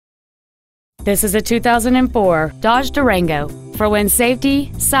This is a 2004 Dodge Durango for when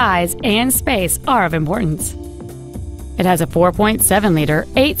safety, size, and space are of importance. It has a 4.7-liter,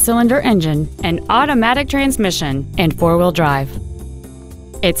 8-cylinder engine, an automatic transmission, and 4-wheel drive.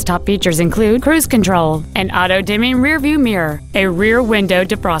 Its top features include cruise control, an auto-dimming rearview mirror, a rear window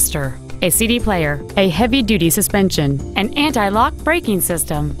defroster, a CD player, a heavy-duty suspension, an anti-lock braking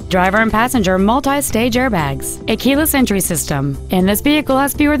system, driver and passenger multi-stage airbags, a keyless entry system, and this vehicle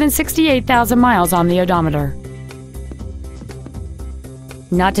has fewer than 68,000 miles on the odometer.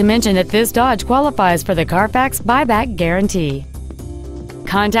 Not to mention that this Dodge qualifies for the Carfax buyback guarantee.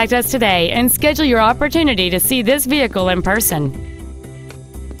 Contact us today and schedule your opportunity to see this vehicle in person.